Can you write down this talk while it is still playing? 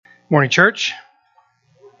Morning, church.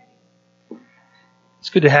 It's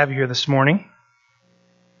good to have you here this morning.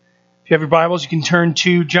 If you have your Bibles, you can turn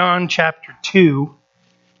to John chapter 2.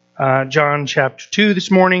 John chapter 2 this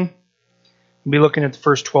morning. We'll be looking at the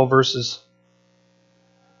first 12 verses.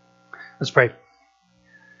 Let's pray.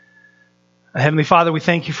 Heavenly Father, we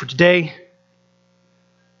thank you for today.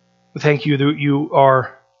 We thank you that you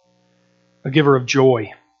are a giver of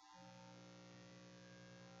joy.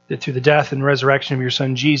 That through the death and resurrection of your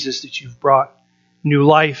Son Jesus, that you've brought new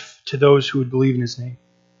life to those who would believe in his name.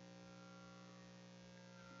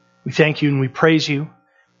 We thank you and we praise you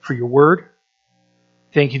for your word.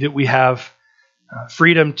 Thank you that we have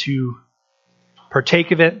freedom to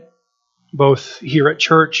partake of it, both here at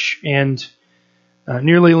church and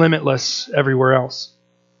nearly limitless everywhere else.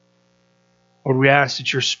 Lord, we ask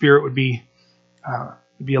that your Spirit would be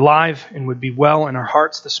alive and would be well in our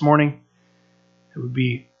hearts this morning. It would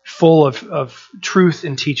be full of truth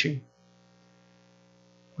and teaching.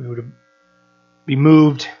 We would be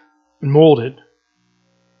moved and molded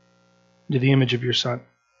into the image of your Son.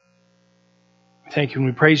 We thank you and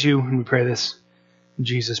we praise you, and we pray this in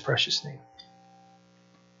Jesus' precious name.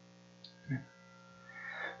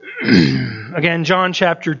 Amen. Again, John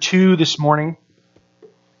chapter 2 this morning,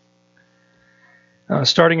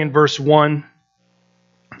 starting in verse 1.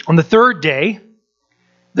 On the third day,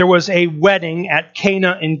 there was a wedding at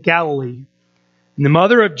Cana in Galilee, and the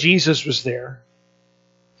mother of Jesus was there.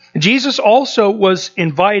 Jesus also was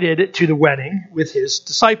invited to the wedding with his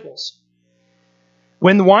disciples.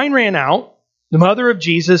 When the wine ran out, the mother of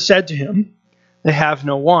Jesus said to him, "They have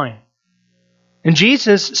no wine." And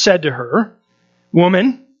Jesus said to her,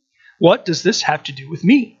 "Woman, what does this have to do with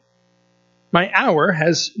me? My hour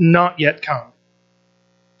has not yet come."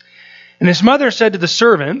 And his mother said to the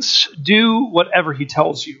servants, "Do whatever he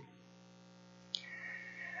tells you."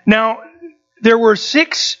 Now, there were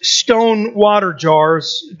 6 stone water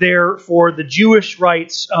jars there for the Jewish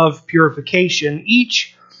rites of purification,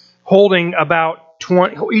 each holding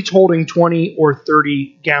 20 or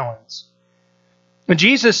 30 gallons. And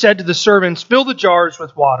Jesus said to the servants, "Fill the jars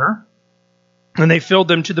with water," and they filled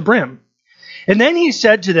them to the brim. And then he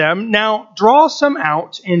said to them, "Now draw some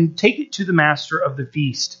out and take it to the master of the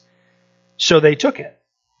feast." So they took it.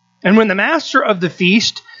 And when the master of the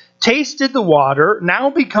feast tasted the water, now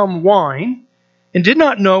become wine, and did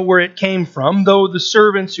not know where it came from, though the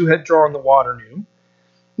servants who had drawn the water knew,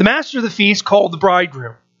 the master of the feast called the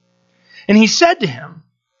bridegroom. And he said to him,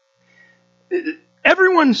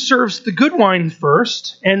 "Everyone serves the good wine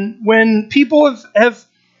first, and when people have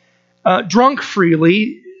drunk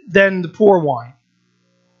freely, then the poor wine.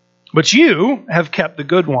 But you have kept the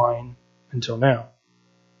good wine until now."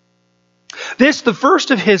 This, the first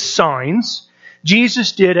of his signs,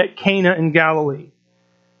 Jesus did at Cana in Galilee,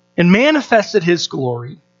 and manifested his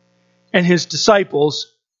glory, and his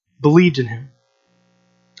disciples believed in him.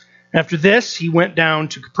 After this, he went down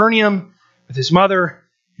to Capernaum with his mother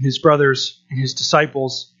and his brothers and his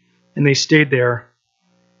disciples, and they stayed there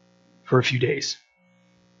for a few days.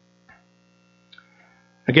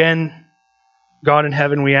 Again, God in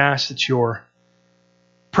heaven, we ask that your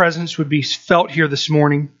presence would be felt here this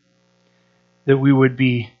morning, that we would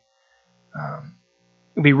be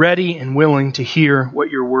ready and willing to hear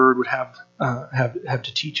what your word would have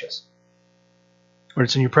to teach us. Lord,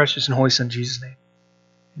 it's in your precious and holy Son, Jesus' name.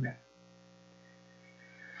 Amen.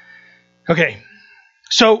 Okay,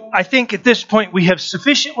 so I think at this point we have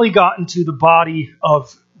sufficiently gotten to the body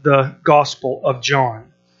of the Gospel of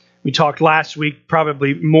John. We talked last week,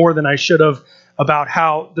 probably more than I should have, about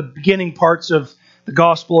how the beginning parts of the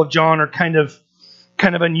Gospel of John are kind of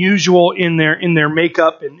unusual in their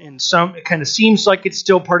makeup, and some it kind of seems like it's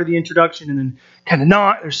still part of the introduction, and then kind of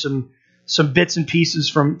not. There's some bits and pieces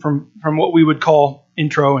from what we would call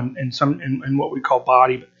intro and some and what we call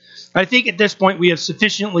body. But I think at this point we have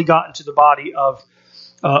sufficiently gotten to the body of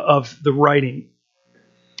the writing.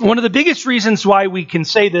 One of the biggest reasons why we can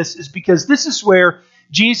say this is because this is where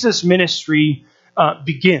Jesus' ministry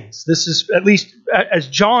begins. This is, at least as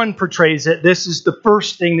John portrays it, this is the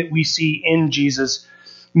first thing that we see in Jesus'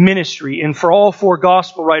 ministry. And for all 4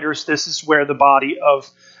 gospel writers, this is where the body of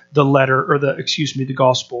the the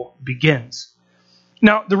gospel begins.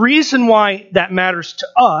 Now, the reason why that matters to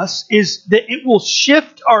us is that it will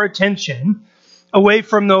shift our attention away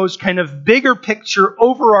from those kind of bigger picture,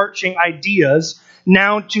 overarching ideas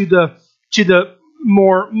now to the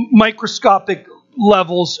more microscopic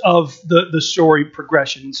levels of the story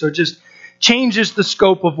progression. So it just changes the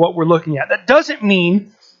scope of what we're looking at. That doesn't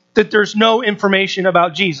mean that there's no information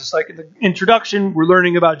about Jesus. Like in the introduction, we're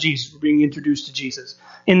learning about Jesus. We're being introduced to Jesus.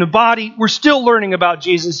 In the body, we're still learning about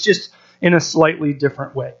Jesus, just in a slightly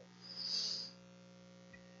different way.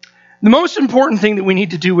 The most important thing that we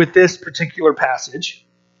need to do with this particular passage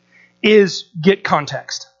is get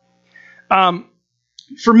context.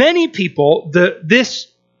 For many people, this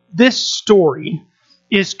story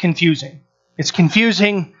is confusing. It's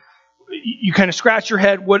confusing. You kind of scratch your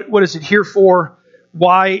head. What is it here for?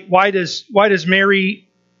 Why does Mary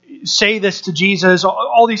say this to Jesus?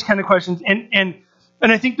 All these kind of questions. And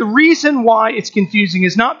I think the reason why it's confusing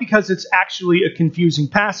is not because it's actually a confusing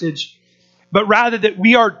passage, but rather that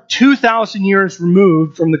we are 2,000 years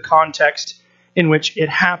removed from the context in which it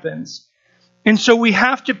happens. And so we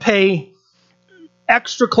have to pay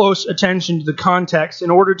extra close attention to the context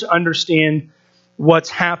in order to understand what's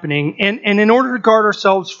happening, and in order to guard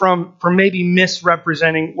ourselves from maybe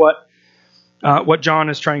misrepresenting what John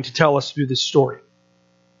is trying to tell us through this story.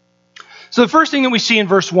 So the first thing that we see in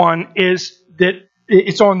verse 1 is that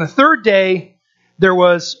it's on the third day there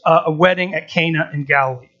was a wedding at Cana in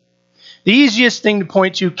Galilee. The easiest thing to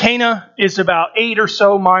point to, Cana is about 8 or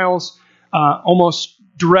so miles almost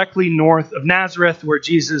directly north of Nazareth, where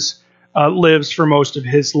Jesus lives for most of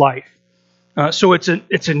his life. So it's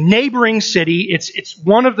a neighboring city. It's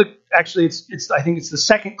one of the I think it's the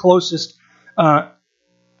second closest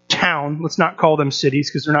town. Let's not call them cities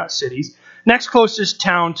because they're not cities. Next closest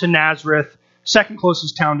town to Nazareth. Second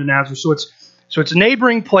closest town to Nazareth. So it's a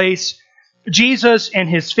neighboring place. Jesus and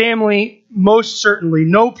his family most certainly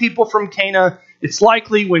know people from Cana. It's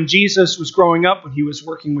likely when Jesus was growing up, when he was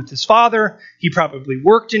working with his father, he probably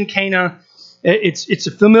worked in Cana. It's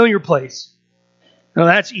a familiar place. Now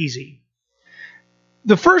that's easy.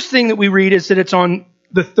 The first thing that we read is that it's on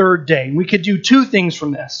the third day. We could do two things from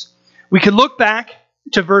this. We could look back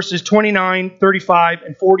to verses 29, 35,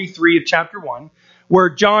 and 43 of chapter 1, where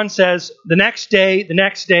John says, the next day, the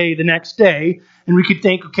next day, the next day. And we could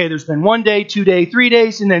think, okay, there's been 1 day, 2 days, 3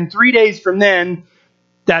 days, and then 3 days from then,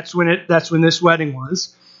 that's when this wedding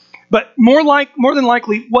was. But more than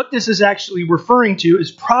likely, what this is actually referring to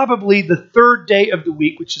is probably the third day of the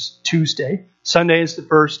week, which is Tuesday. Sunday is the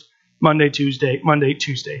first, Monday, Tuesday,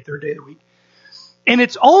 third day of the week. And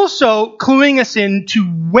it's also cluing us into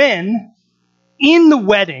when in the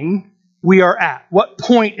wedding we are at, what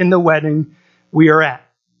point in the wedding we are at.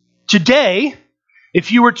 Today,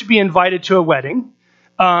 if you were to be invited to a wedding,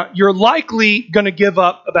 you're likely going to give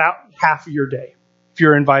up about half of your day if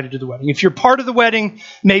you're invited to the wedding. If you're part of the wedding,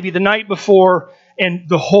 maybe the night before and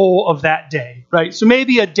the whole of that day, right? So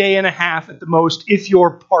maybe a day and a half at the most if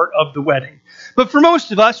you're part of the wedding. But for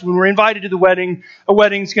most of us, when we're invited to the wedding, a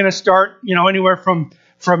wedding's going to start, anywhere from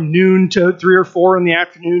noon to 3 or 4 in the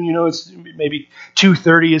afternoon. It's maybe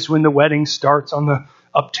 2:30 is when the wedding starts on the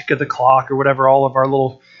uptick of the clock or whatever all of our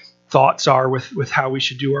little thoughts are with how we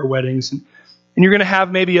should do our weddings. And you're going to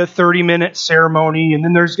have maybe a 30-minute ceremony, and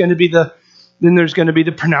then there's going to be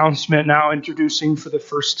the pronouncement, now introducing for the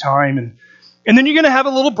first time, and then you're going to have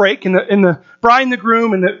a little break, and the bride and the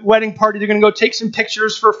groom and the wedding party, they're going to go take some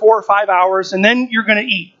pictures for 4 or 5 hours, and then you're going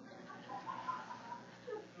to eat.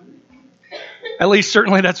 At least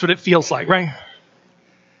certainly that's what it feels like, right?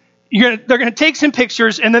 They're going to take some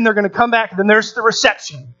pictures, and then they're going to come back, and then there's the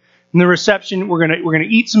reception. In the reception, we're going to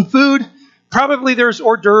eat some food. Probably there's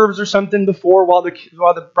hors d'oeuvres or something before while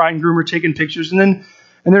the bride and groom are taking pictures, and then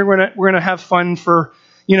we're going to have fun for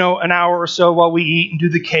an hour or so while we eat and do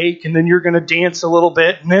the cake, and then you're going to dance a little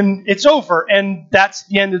bit, and then it's over, and that's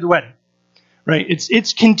the end of the wedding, right?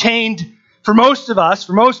 It's contained for most of us,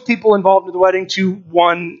 for most people involved in the wedding, to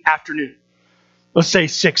one afternoon. Let's say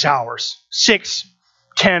 6 hours,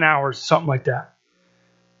 10 hours, something like that.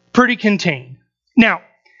 Pretty contained. Now,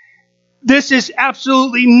 this is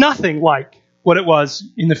absolutely nothing like what it was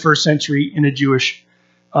in the first century in a Jewish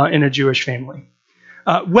family.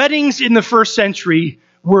 Weddings in the first century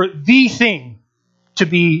were the thing to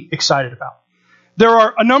be excited about. There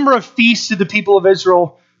are a number of feasts that the people of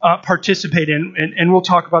Israel participate in, and we'll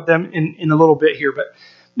talk about them in a little bit here. But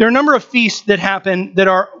there are a number of feasts that happen that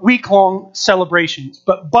are week-long celebrations.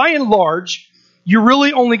 But by and large, you're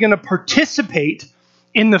really only going to participate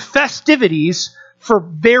in the festivities for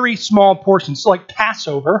very small portions. So like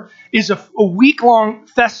Passover is a week-long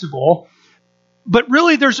festival, but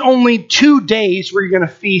really there's only 2 days where you're going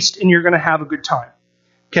to feast and you're going to have a good time.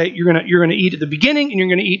 Okay, you're going to eat at the beginning and you're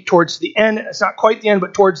going to eat towards the end. It's not quite the end,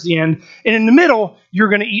 but towards the end. And in the middle, you're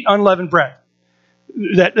going to eat unleavened bread.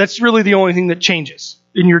 That's really the only thing that changes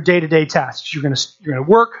in your day-to-day tasks. You're going to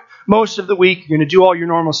work most of the week. You're going to do all your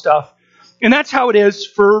normal stuff. And that's how it is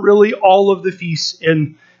for really all of the feasts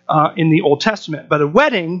in the Old Testament. But a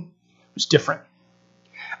wedding was different.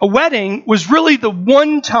 A wedding was really the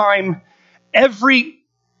one time every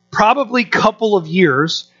probably couple of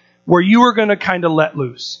years where you were going to kind of let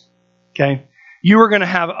loose. Okay? You were going to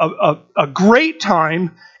have a great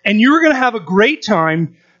time, and you were going to have a great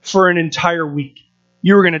time for an entire week.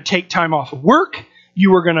 You were going to take time off of work.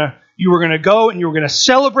 You were going to go and you were going to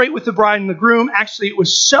celebrate with the bride and the groom. Actually, it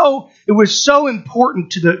was so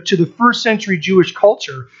important to the first century Jewish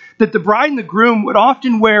culture that the bride and the groom would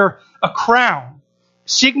often wear a crown,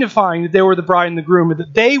 signifying that they were the bride and the groom, and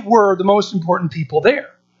that they were the most important people there.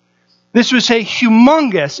 This was a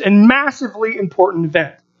humongous and massively important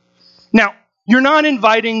event. Now, you're not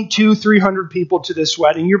inviting 200-300 people to this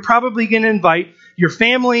wedding. You're probably going to invite your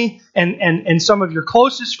family and some of your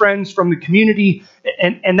closest friends from the community,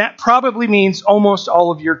 and that probably means almost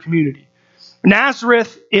all of your community.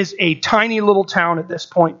 Nazareth is a tiny little town at this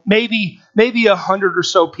point, maybe 100 or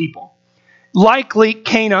so people. Likely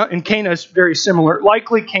Cana, and Cana is very similar,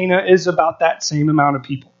 likely Cana is about that same amount of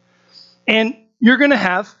people. And you're going to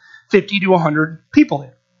have 50 to 100 people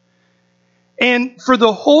there. And for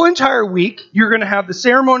the whole entire week, you're going to have the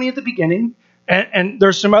ceremony at the beginning, and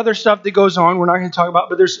there's some other stuff that goes on we're not going to talk about,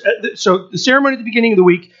 but so the ceremony at the beginning of the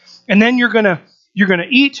week, and then you're going to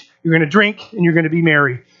eat, you're going to drink, and you're going to be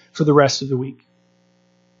merry for the rest of the week.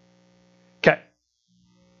 Okay,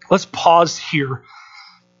 let's pause here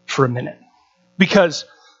for a minute, because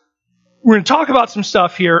we're going to talk about some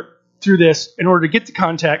stuff here through this in order to get the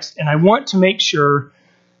context, and I want to make sure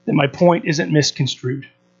that my point isn't misconstrued.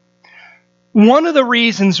 One of the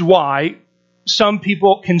reasons why some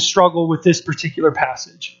people can struggle with this particular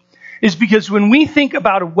passage is because when we think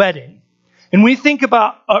about a wedding, and we think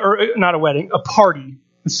about, or not a wedding, a party,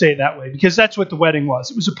 let's say it that way, because that's what the wedding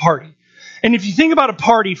was. It was a party. And if you think about a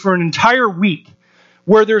party for an entire week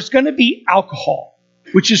where there's going to be alcohol,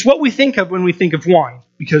 which is what we think of when we think of wine,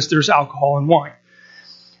 because there's alcohol in wine.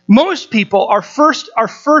 Most people, our first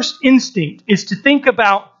instinct is to think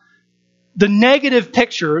about the negative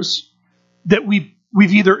pictures that we've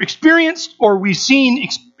either experienced or we've seen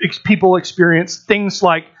people experience, things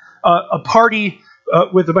like a party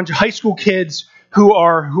with a bunch of high school kids who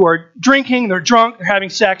are drinking, they're drunk, they're having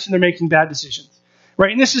sex, and they're making bad decisions,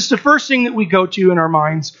 right? And this is the first thing that we go to in our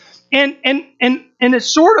minds, and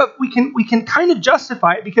it's sort of we can kind of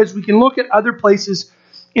justify it because we can look at other places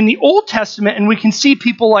in the Old Testament and we can see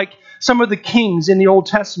people like some of the kings in the Old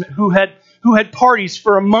Testament who had parties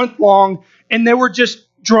for a month long, and they were just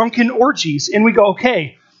drunken orgies. And we go,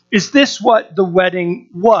 okay, is this what the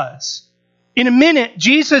wedding was? In a minute,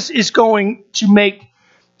 Jesus is going to make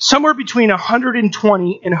somewhere between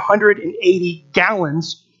 120 and 180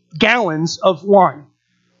 gallons of wine.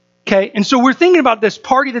 Okay, and so we're thinking about this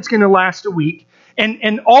party that's going to last a week,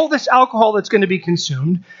 and all this alcohol that's going to be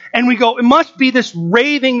consumed, and we go, it must be this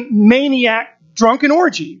raving maniac drunken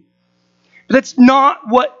orgy. But that's not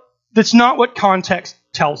what context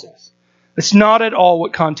tells us. That's not at all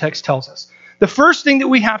what context tells us. The first thing that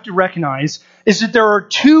we have to recognize is that there are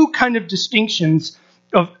two kind of distinctions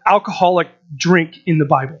of alcoholic drink in the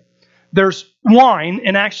Bible. There's wine,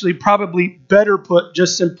 and actually probably better put,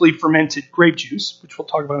 just simply fermented grape juice, which we'll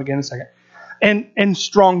talk about again in a second, and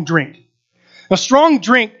strong drink. Now, strong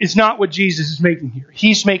drink is not what Jesus is making here.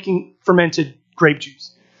 He's making fermented grape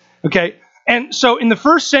juice. Okay? And so in the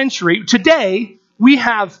first century, today, we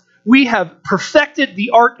have perfected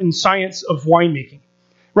the art and science of winemaking,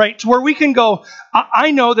 right? To where we can go,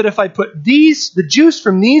 I know that if I put the juice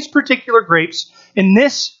from these particular grapes in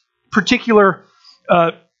this particular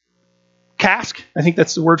cask, I think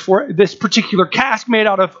that's the word for it, this particular cask made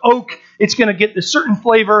out of oak, it's going to get this certain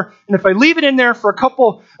flavor. And if I leave it in there for a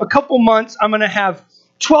couple months, I'm going to have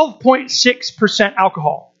 12.6%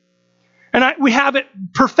 alcohol. And we have it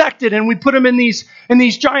perfected, and we put them in these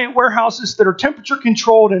giant warehouses that are temperature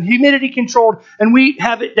controlled and humidity controlled, and we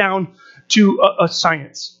have it down to a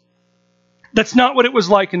science. That's not what it was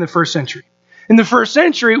like in the first century. In the first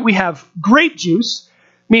century, we have grape juice,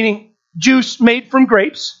 meaning juice made from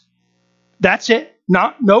grapes. That's it.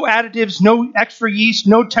 No additives, no extra yeast,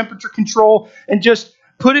 no temperature control, and just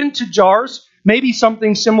put into jars. Maybe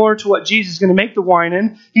something similar to what Jesus is going to make the wine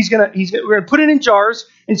in. We're going to put it in jars,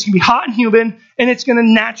 and it's going to be hot and humid, and it's going to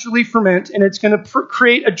naturally ferment, and it's going to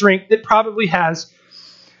create a drink that probably has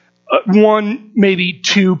 1, maybe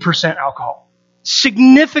 2% alcohol.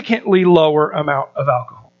 Significantly lower amount of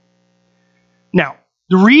alcohol. Now,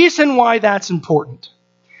 the reason why that's important,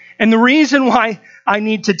 and the reason why I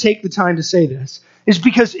need to take the time to say this, is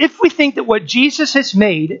because if we think that what Jesus has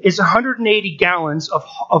made is 180 gallons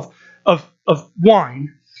of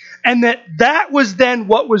wine, and that was then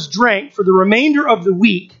what was drank for the remainder of the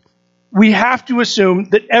week, we have to assume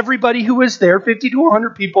that everybody who was there, 50 to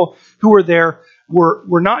 100 people who were there,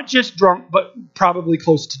 were not just drunk, but probably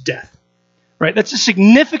close to death. right? That's a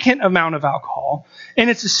significant amount of alcohol,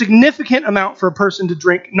 and it's a significant amount for a person to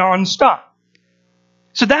drink nonstop.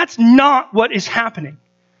 So that's not what is happening.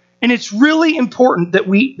 And it's really important that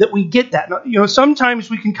we get that.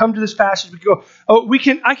 Sometimes we can come to this passage, we go,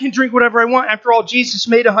 I can drink whatever I want. After all, Jesus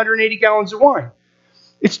made 180 gallons of wine.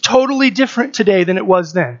 It's totally different today than it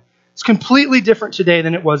was then. It's completely different today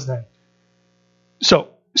than it was then. So,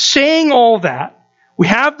 saying all that, we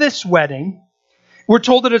have this wedding. We're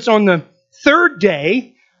told that it's on the third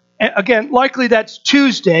day. Again, likely that's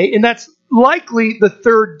Tuesday, and that's likely the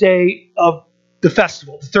third day of the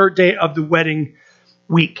festival, the third day of the wedding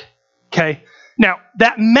week. Okay? Now,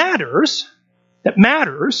 that matters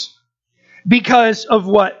because of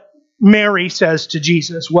what Mary says to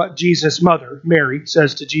Jesus, what Jesus' mother, Mary,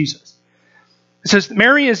 says to Jesus. It says that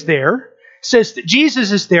Mary is there. It says that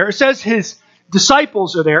Jesus is there. It says his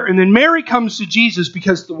disciples are there. And then Mary comes to Jesus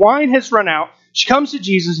because the wine has run out. She comes to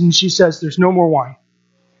Jesus and she says, there's no more wine.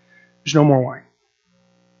 There's no more wine.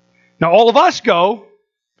 Now all of us go,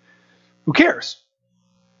 who cares?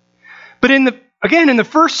 But in the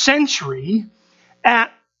first century,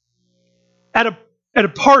 at a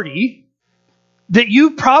party that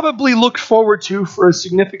you probably looked forward to for a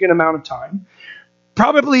significant amount of time,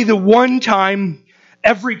 probably the one time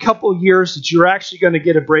every couple of years that you're actually going to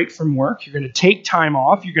get a break from work, you're going to take time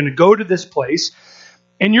off, you're going to go to this place,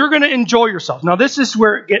 and you're going to enjoy yourself. Now, this is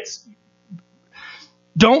where it gets...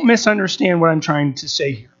 Don't misunderstand what I'm trying to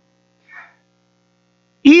say here.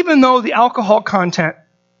 Even though the alcohol content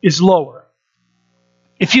is lower,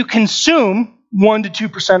 if you consume 1% to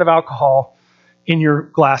 2% of alcohol in your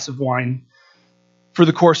glass of wine for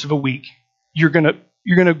the course of a week, you're going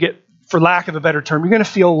to get, for lack of a better term, you're going to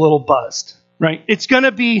feel a little buzzed, right? It's going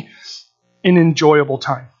to be an enjoyable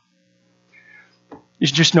time.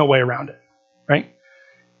 There's just no way around it, right?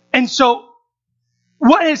 And so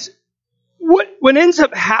what ends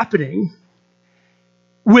up happening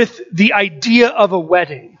with the idea of a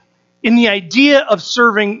wedding, in the idea of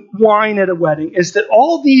serving wine at a wedding, is that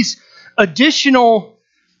all these additional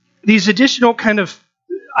kind of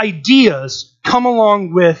ideas come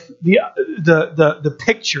along with the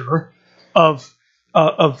picture of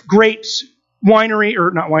grapes,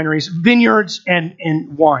 vineyards,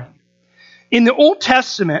 and wine. In the Old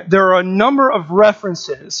Testament, there are a number of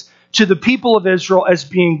references to the people of Israel as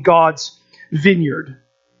being God's vineyard.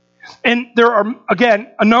 And there are,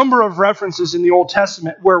 again, a number of references in the Old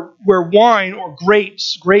Testament where wine or grape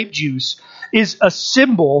juice, is a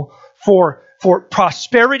symbol for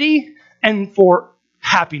prosperity and for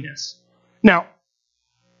happiness. Now,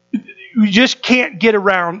 you just can't get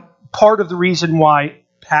around part of the reason why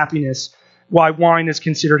wine is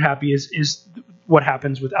considered happy is what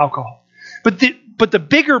happens with alcohol. But the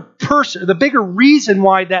bigger reason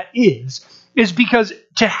why that is because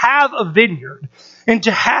to have a vineyard and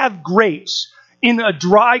to have grapes in a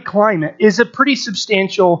dry climate is a pretty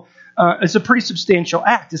substantial act.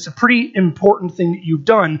 It's a pretty important thing that you've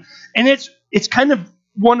done, and it's kind of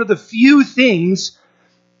one of the few things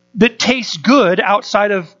that tastes good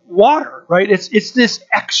outside of water, right? It's this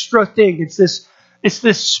extra thing. It's this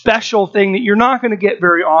special thing that you're not going to get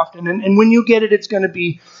very often, and when you get it, it's going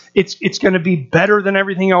to be better than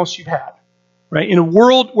everything else you've had, right? In a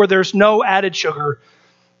world where there's no added sugar,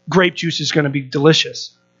 grape juice is going to be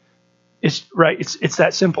delicious. It's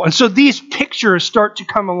that simple. And so these pictures start to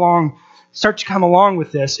come along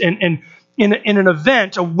with this, and in an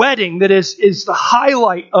event, a wedding that is the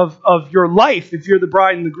highlight of your life if you're the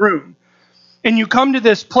bride and the groom. And you come to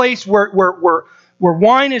this place where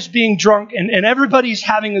wine is being drunk and everybody's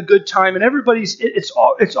having a good time and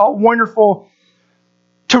it's all wonderful.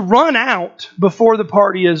 To run out before the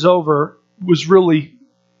party is over was really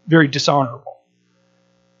very dishonorable.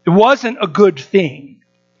 It wasn't a good thing,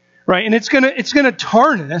 right? And it's gonna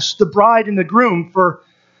tarnish the bride and the groom for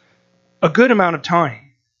a good amount of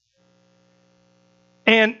time.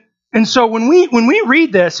 And so when we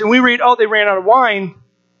read this and we read, oh, they ran out of wine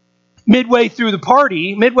midway through the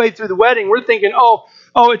party, midway through the wedding, we're thinking, oh,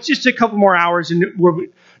 it's just a couple more hours. And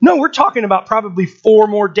we're talking about probably 4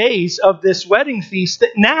 more days of this wedding feast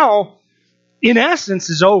that now, in essence,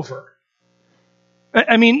 is over.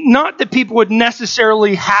 I mean, not that people would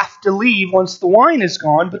necessarily have to leave once the wine is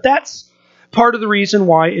gone, but that's part of the reason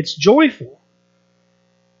why it's joyful.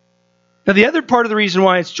 Now, the other part of the reason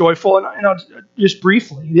why it's joyful, and I'll just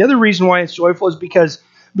briefly, the other reason why it's joyful is because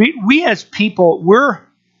we as people, we're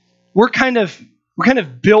kind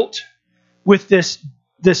of built with this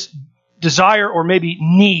desire or maybe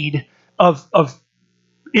need of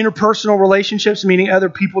interpersonal relationships, meaning other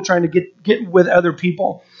people, trying to get with other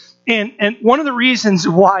people. And one of the reasons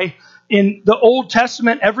why in the Old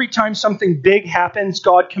Testament, every time something big happens,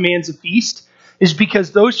 God commands a feast, is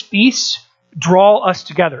because those feasts draw us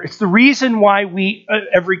together. It's the reason why we,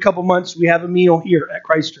 every couple months, we have a meal here at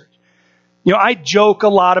Christ Church. I joke a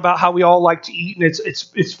lot about how we all like to eat, and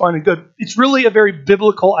it's fun and good. It's really a very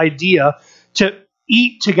biblical idea to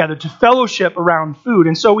eat together, to fellowship around food.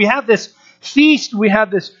 And so we have this feast, we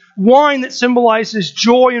have this wine that symbolizes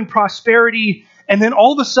joy and prosperity, and then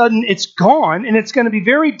all of a sudden it's gone, and it's going to be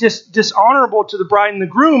very dishonorable to the bride and the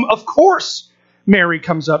groom. Of course, Mary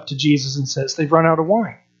comes up to Jesus and says, they've run out of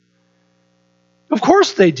wine. Of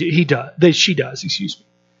course they do. She does.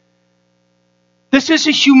 This is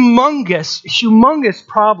a humongous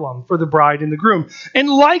problem for the bride and the groom. And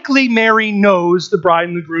likely Mary knows the bride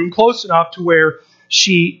and the groom close enough to where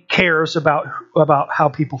she cares about how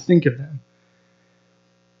people think of them.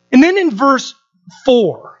 And then in verse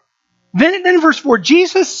 4,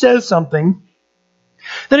 Jesus says something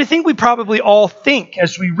that I think we probably all think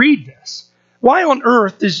as we read this. Why on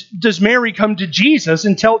earth does Mary come to Jesus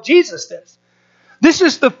and tell Jesus this? This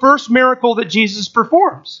is the first miracle that Jesus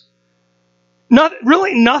performs.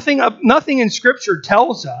 Nothing in Scripture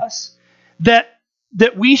tells us that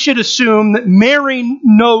we should assume that Mary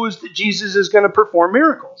knows that Jesus is going to perform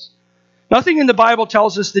miracles. Nothing in the Bible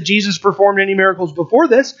tells us that Jesus performed any miracles before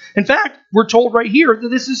this. In fact, we're told right here that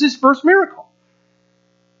this is his first miracle,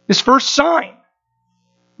 his first sign,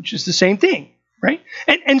 which is the same thing, right?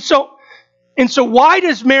 And so why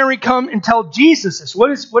does Mary come and tell Jesus this?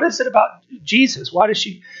 What is it about Jesus? Why does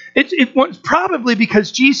she? It's probably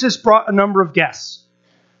because Jesus brought a number of guests.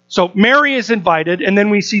 So Mary is invited, and then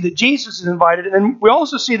we see that Jesus is invited, and then we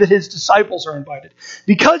also see that his disciples are invited.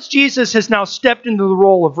 Because Jesus has now stepped into the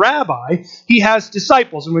role of rabbi, he has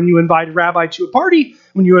disciples. And when you invite a rabbi to a party,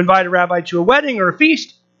 when you invite a rabbi to a wedding or a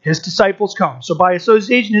feast, his disciples come. So by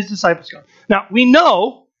association, his disciples come. Now, we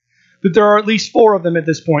know that there are at least 4 of them at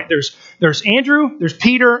this point. There's Andrew, there's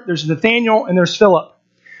Peter, there's Nathaniel, and there's Philip.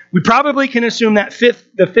 We probably can assume that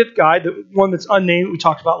the fifth guy, the one that's unnamed, we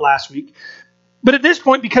talked about last week. But at this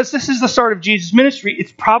point, because this is the start of Jesus' ministry,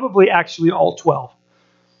 it's probably actually all 12.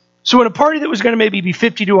 So in a party that was going to maybe be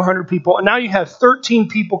 50 to 100 people, and now you have 13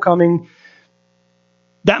 people coming,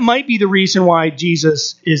 that might be the reason why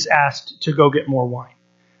Jesus is asked to go get more wine.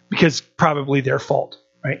 Because probably their fault,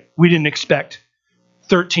 right? We didn't expect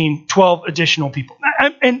 12 additional people.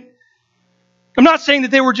 And I'm not saying that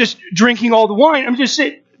they were just drinking all the wine. I'm just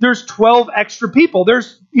saying there's 12 extra people.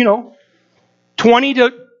 There's,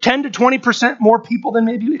 10 to 20% more people than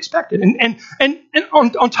maybe you expected. And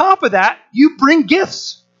on top of that, you bring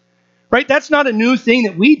gifts, right? That's not a new thing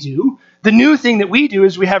that we do. The new thing that we do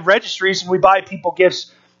is we have registries and we buy people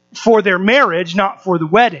gifts for their marriage, not for the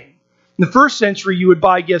wedding. In the first century, you would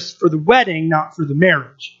buy gifts for the wedding, not for the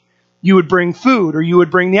marriage. You would bring food, or you would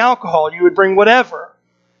bring the alcohol, you would bring whatever.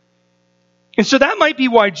 And so that might be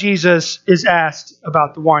why Jesus is asked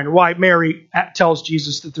about the wine, or why Mary tells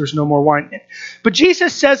Jesus that there's no more wine. But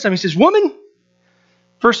Jesus says something. He says, woman,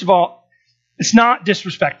 first of all, it's not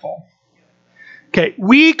disrespectful. Okay,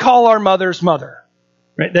 we call our mothers mother,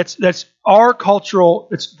 right? That's our cultural,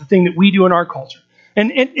 it's the thing that we do in our culture.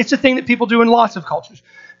 And it's a thing that people do in lots of cultures.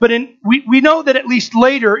 But we know that at least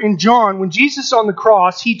later in John, when Jesus is on the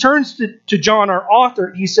cross, he turns to John, our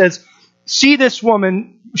author, he says, see this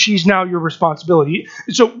woman, she's now your responsibility.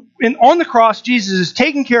 So on the cross, Jesus is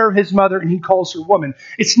taking care of his mother and he calls her woman.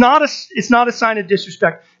 It's not a sign of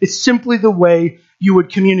disrespect. It's simply the way you would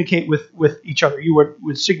communicate with each other. You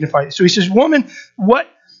would signify this. So he says, woman, what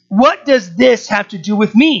does this have to do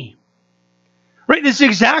with me? Right? This is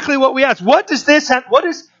exactly what we ask. What does this have?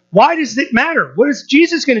 Why does it matter? What is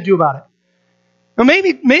Jesus going to do about it? Now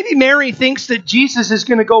maybe Mary thinks that Jesus is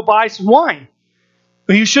going to go buy some wine.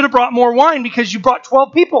 Well, you should have brought more wine because you brought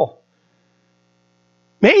 12 people.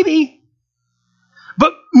 Maybe.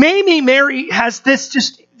 But maybe Mary has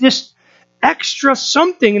this extra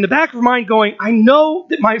something in the back of her mind going, I know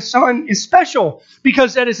that my son is special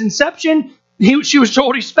because at his inception, she was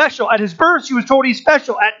told he's special. At his birth, she was told he's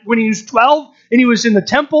special. When he was 12 and he was in the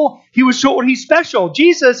temple, he was told he's special.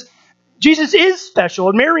 Jesus is special,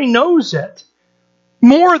 and Mary knows it.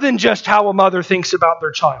 More than just how a mother thinks about their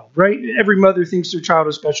child, right? Every mother thinks their child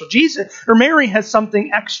is special. Mary has something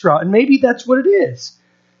extra, and maybe that's what it is.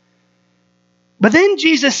 But then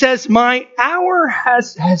Jesus says, my hour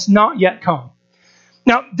has not yet come.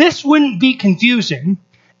 Now, this wouldn't be confusing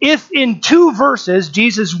if in 2 verses,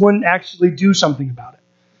 Jesus wouldn't actually do something about it.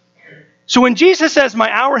 So when Jesus says,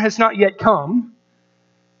 my hour has not yet come,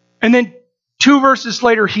 and then 2 verses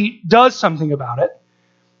later, he does something about it,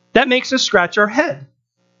 that makes us scratch our head.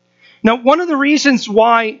 Now, one of the reasons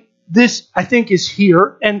why this, I think, is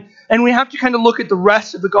here. And we have to kind of look at the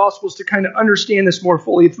rest of the Gospels to kind of understand this more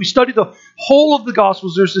fully. If we study the whole of the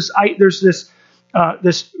Gospels, there's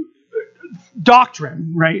this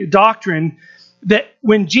doctrine, right? A doctrine that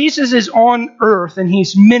when Jesus is on earth and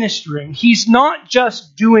he's ministering, he's not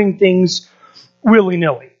just doing things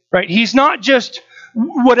willy-nilly, right? He's not just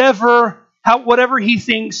whatever he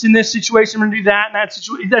thinks in this situation, I'm going to do that in that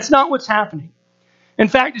situation. That's not what's happening. In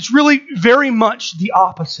fact, it's really very much the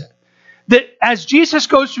opposite. That as Jesus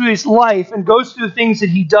goes through his life and goes through the things that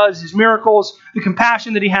he does, his miracles, the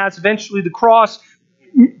compassion that he has, eventually the cross,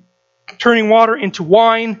 turning water into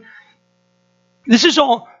wine, this is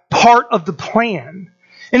all part of the plan.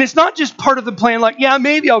 And it's not just part of the plan like, yeah,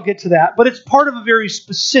 maybe I'll get to that, but it's part of a very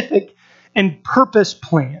specific and purpose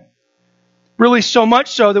plan. Really so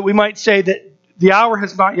much so that we might say that the hour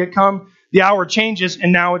has not yet come, the hour changes,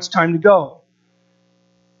 and now it's time to go.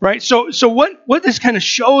 Right? So what this kind of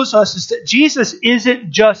shows us is that Jesus isn't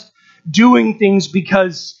just doing things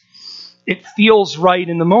because it feels right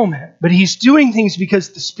in the moment, but he's doing things because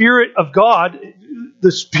the Spirit of God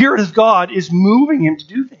is moving him to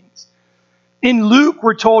do things. In Luke,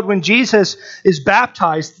 we're told when Jesus is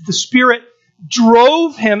baptized, the Spirit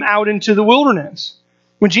drove him out into the wilderness.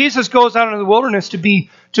 When Jesus goes out into the wilderness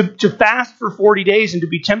to fast for 40 days and to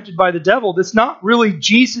be tempted by the devil, that's not really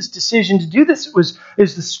Jesus' decision to do this.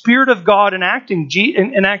 Is the Spirit of God enacting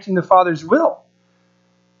the Father's will.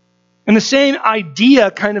 And the same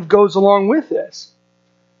idea kind of goes along with this.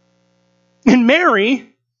 And Mary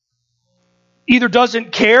either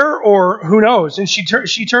doesn't care or who knows. And she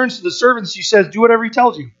turns to the servants. She says, do whatever he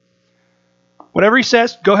tells you. Whatever he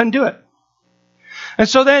says, go ahead and do it. And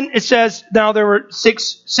so then it says, now there were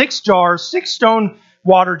six stone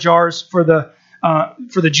water jars for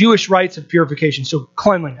the Jewish rites of purification, so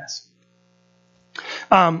cleanliness.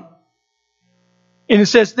 And it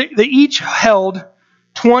says they each held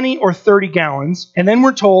 20 or 30 gallons, and then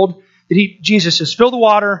we're told that Jesus says, fill the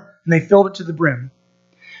water, and they filled it to the brim.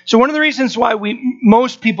 So one of the reasons why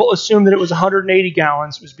most people assume that it was 180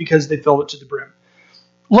 gallons was because they filled it to the brim.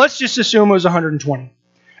 Let's just assume it was 120.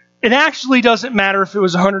 It actually doesn't matter if it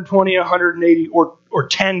was 120, 180, or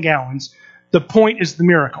 10 gallons. The point is the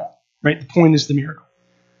miracle, right? The point is the miracle.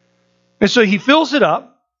 And so he fills it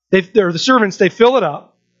up. The servants, they fill it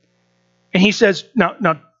up. And he says,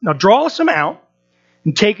 now draw some out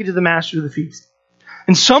and take it to the master of the feast.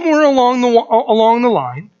 And somewhere along the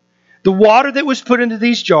line, the water that was put into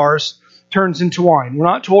these jars turns into wine. We're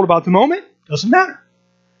not told about the moment. Doesn't matter.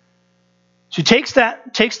 So he takes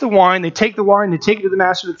the wine, they take it to the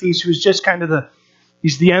master of the feast, who's just kind of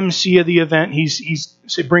he's the MC of the event.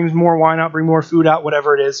 So he brings more wine out, bring more food out,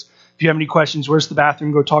 whatever it is. If you have any questions, where's the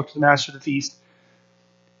bathroom? Go talk to the master of the feast.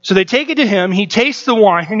 So they take it to him, he tastes the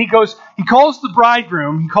wine, and he calls the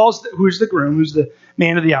bridegroom, who's the groom, who's the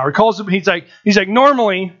man of the hour. He calls him, he's like,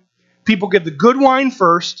 normally people give the good wine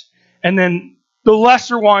first, and then the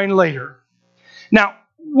lesser wine later. Now,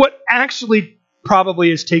 what actually probably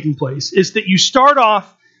is taking place is that you start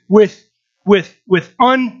off with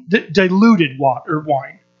undiluted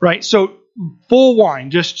wine, right? So full wine,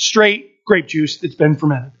 just straight grape juice that's been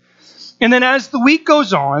fermented. And then as the week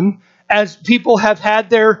goes on, as people have had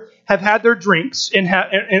their drinks and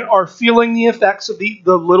are feeling the effects of the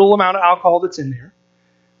little amount of alcohol that's in there,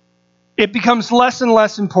 it becomes less and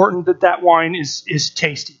less important that wine is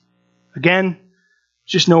tasty. Again,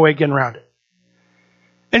 just no way getting around it.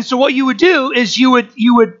 And so what you would do is you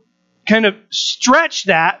would kind of stretch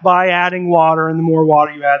that by adding water, and the more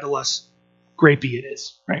water you add, the less grapey it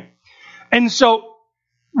is, right? And so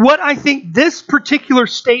what I think this particular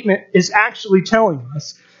statement is actually telling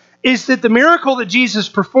us is that the miracle that Jesus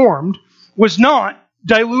performed was not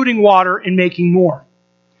diluting water and making more.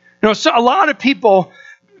 So a lot of people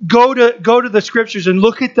go to the scriptures and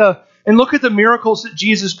look at the miracles that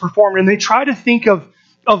Jesus performed, and they try to think of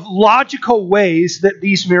logical ways that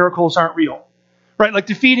these miracles aren't real, right? Like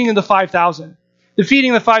the feeding of the 5,000. The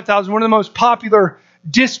feeding of the 5,000, one of the most popular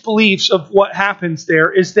disbeliefs of what happens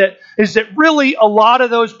there is that really a lot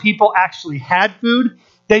of those people actually had food.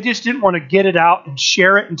 They just didn't want to get it out and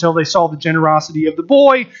share it until they saw the generosity of the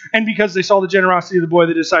boy. And because they saw the generosity of the boy,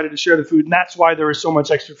 they decided to share the food. And that's why there was so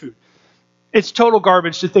much extra food. It's total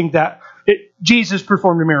garbage to think that Jesus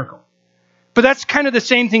performed a miracle. But that's kind of the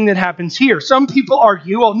same thing that happens here. Some people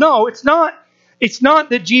argue, well, no, it's not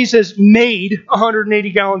that Jesus made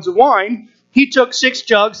 180 gallons of wine. He took 6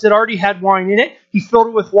 jugs that already had wine in it. He filled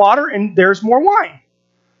it with water, and there's more wine.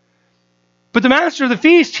 But the master of the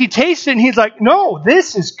feast, he tastes it, and he's like, no,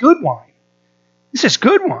 this is good wine. This is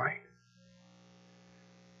good wine.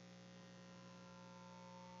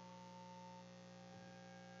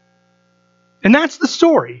 And that's the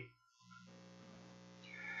story.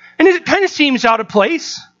 And it kind of seems out of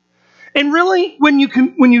place. And really, when you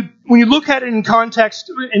look at it in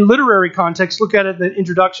context, in literary context, look at it the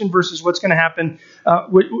introduction versus what's going to happen,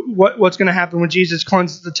 what's going to happen when Jesus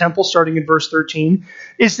cleanses the temple, starting in verse 13,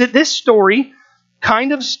 is that this story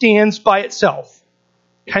kind of stands by itself.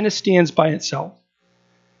 Kind of stands by itself.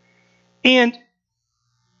 And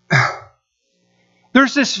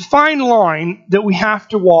there's this fine line that we have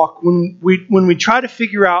to walk when we try to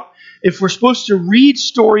figure out if we're supposed to read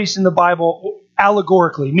stories in the Bible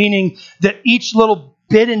allegorically, meaning that each little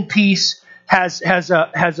bit and piece has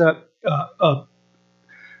a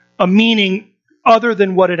meaning other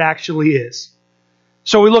than what it actually is.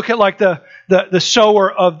 So we look at like the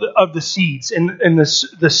sower of the seeds, and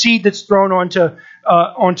the seed that's thrown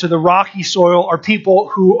onto the rocky soil are people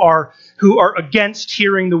who are against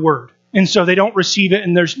hearing the word. And so they don't receive it,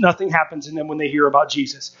 and there's nothing happens in them when they hear about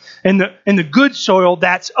Jesus. And the good soil,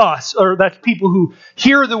 that's us, or that's people who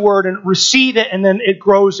hear the word and receive it, and then it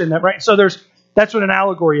grows in them, right? So that's what an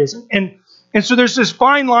allegory is. And so there's this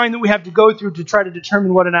fine line that we have to go through to try to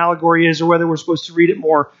determine what an allegory is, or whether we're supposed to read it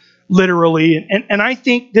more literally. And I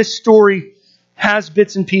think this story has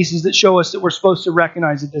bits and pieces that show us that we're supposed to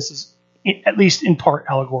recognize that this is at least in part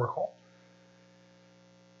allegorical.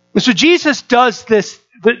 And so Jesus does this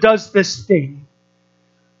thing.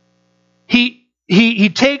 He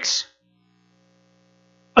takes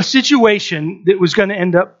a situation that was going to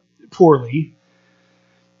end up poorly,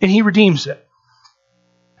 and he redeems it.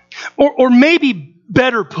 Or maybe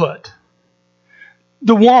better put,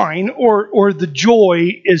 the wine or the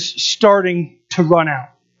joy is starting to run out.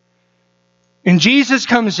 And Jesus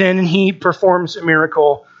comes in and he performs a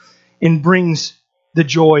miracle and brings the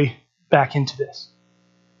joy back into this.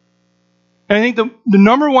 And I think the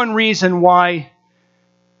number one reason why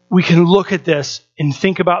we can look at this and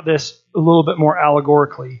think about this a little bit more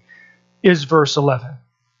allegorically is verse 11.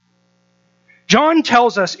 John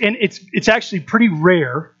tells us, and it's actually pretty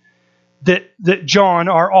rare that John,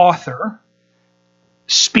 our author,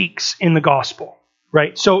 speaks in the gospel,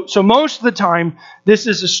 right? So most of the time, this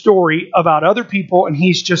is a story about other people, and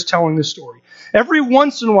he's just telling the story. Every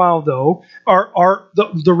once in a while, though,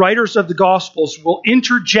 the writers of the gospels will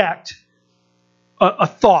interject a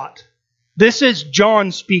thought. This is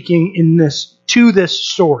John speaking to this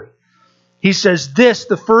story. He says, "This,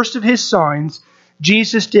 the first of his signs,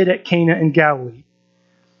 Jesus did at Cana in Galilee,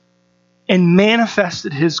 and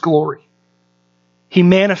manifested his glory." He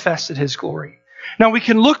manifested his glory. Now we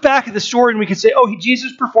can look back at the story and we can say, "Oh,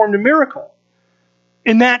 Jesus performed a miracle,"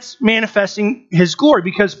 and that's manifesting his glory,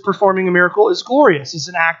 because performing a miracle is glorious. It's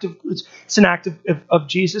an act of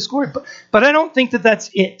Jesus' glory. But I don't think that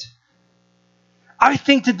that's it. I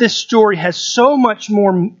think that this story has so much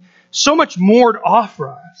more to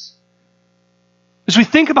offer us. As we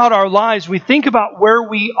think about our lives, we think about where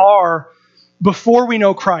we are before we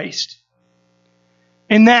know Christ.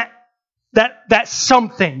 And that's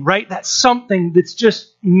something, right? That's something that's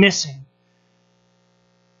just missing.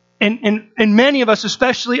 And many of us,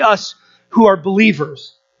 especially us who are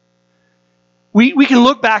believers, we can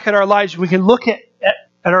look back at our lives, and we can look at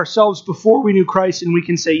ourselves before we knew Christ, and we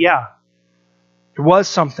can say, yeah, there was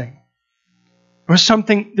something. There was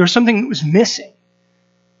something that was missing.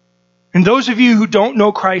 And those of you who don't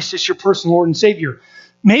know Christ as your personal Lord and Savior,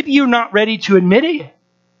 maybe you're not ready to admit it yet.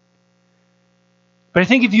 But I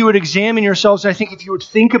think if you would examine yourselves, I think if you would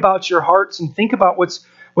think about your hearts and think about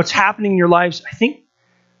what's happening in your lives, I think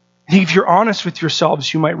if you're honest with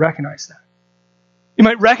yourselves, you might recognize that. You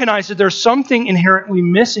might recognize that there's something inherently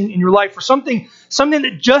missing in your life, or something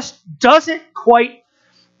that just doesn't quite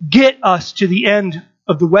get us to the end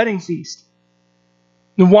of the wedding feast.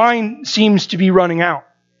 The wine seems to be running out.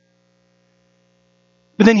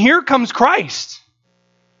 But then here comes Christ.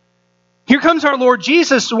 Here comes our Lord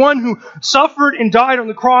Jesus, the one who suffered and died on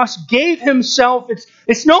the cross, gave himself.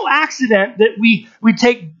 It's no accident that we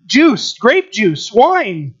take juice, grape juice,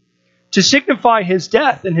 wine, to signify his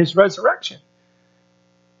death and his resurrection.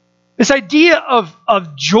 This idea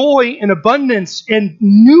of joy and abundance and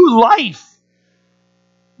new life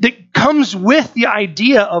that comes with the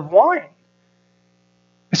idea of wine.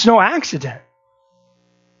 It's no accident.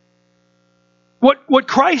 What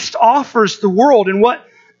Christ offers the world,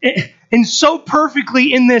 and so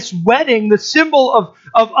perfectly in this wedding, the symbol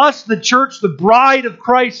of us, the church, the bride of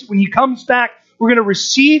Christ, when he comes back, we're going to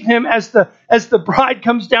receive him as the bride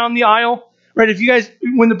comes down the aisle. Right?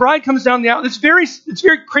 When the bride comes down the aisle, it's very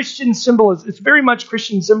Christian symbolism. It's very much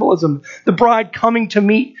Christian symbolism. The bride coming to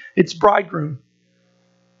meet its bridegroom.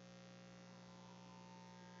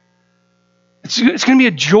 It's going to be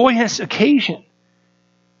a joyous occasion.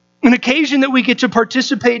 An occasion that we get to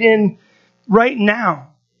participate in right now.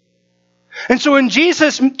 And so when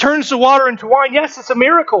Jesus turns the water into wine, yes, it's a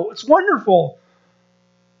miracle. It's wonderful.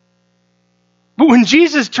 But when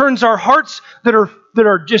Jesus turns our hearts that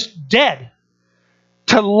are just dead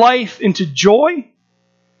to life, into joy,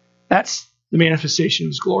 that's the manifestation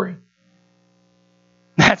of His glory.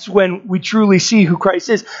 That's when we truly see who Christ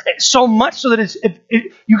is. So much so that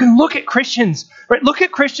you can look at Christians, right? Look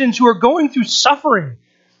at Christians who are going through suffering,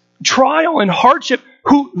 trial, and hardship,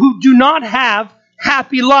 who do not have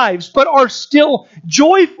happy lives, but are still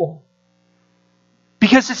joyful.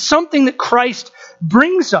 Because it's something that Christ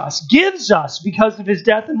brings us, gives us because of His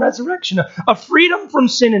death and resurrection. A freedom from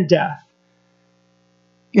sin and death.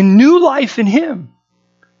 And new life in Him.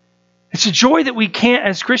 It's a joy that we can't,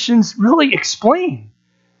 as Christians, really explain.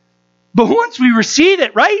 But once we receive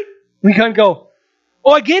it, right? We kind of go,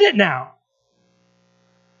 oh, I get it now.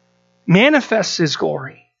 Manifests His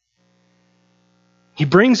glory. He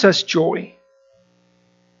brings us joy.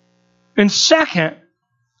 And second,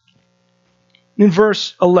 in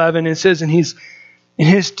verse 11, it says, and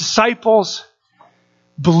His disciples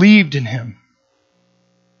believed in Him.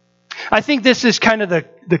 I think this is kind of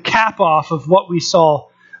the cap off of what we saw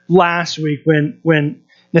last week when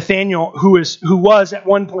Nathanael, who was at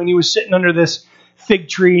one point, he was sitting under this fig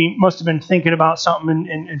tree, must have been thinking about something,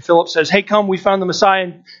 and Philip says, hey, come, we found the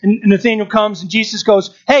Messiah. And Nathanael comes, and Jesus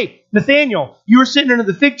goes, hey, Nathanael, you were sitting under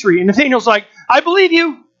the fig tree. And Nathanael's like, I believe you.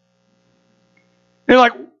 And they're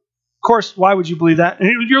like, of course, why would you believe that?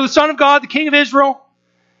 And you're the Son of God, the King of Israel.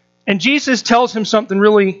 And Jesus tells him something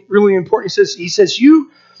really, really important. He says, you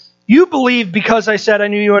believe because I said I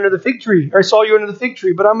knew you under the fig tree, or I saw you under the fig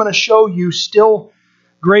tree, but I'm going to show you still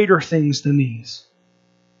greater things than these.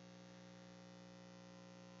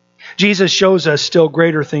 Jesus shows us still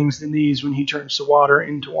greater things than these when He turns the water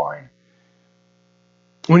into wine.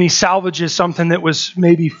 When He salvages something that was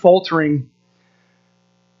maybe faltering,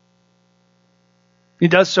 He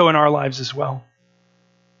does so in our lives as well.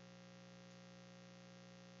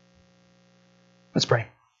 Let's pray.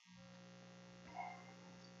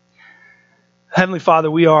 Heavenly Father,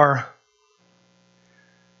 we are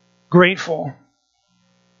grateful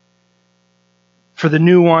for the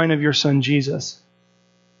new wine of Your Son, Jesus.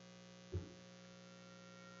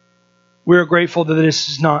 We are grateful that this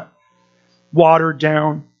is not watered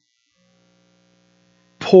down,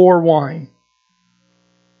 poor wine,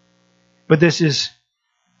 but this is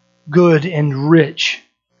good and rich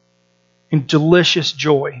and delicious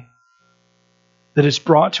joy that is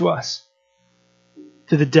brought to us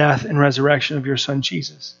through the death and resurrection of Your Son,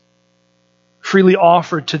 Jesus, freely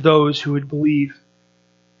offered to those who would believe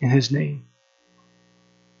in His name,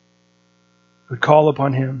 who would call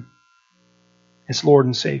upon Him as Lord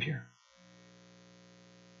and Savior.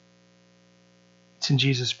 It's in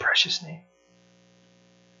Jesus' precious name.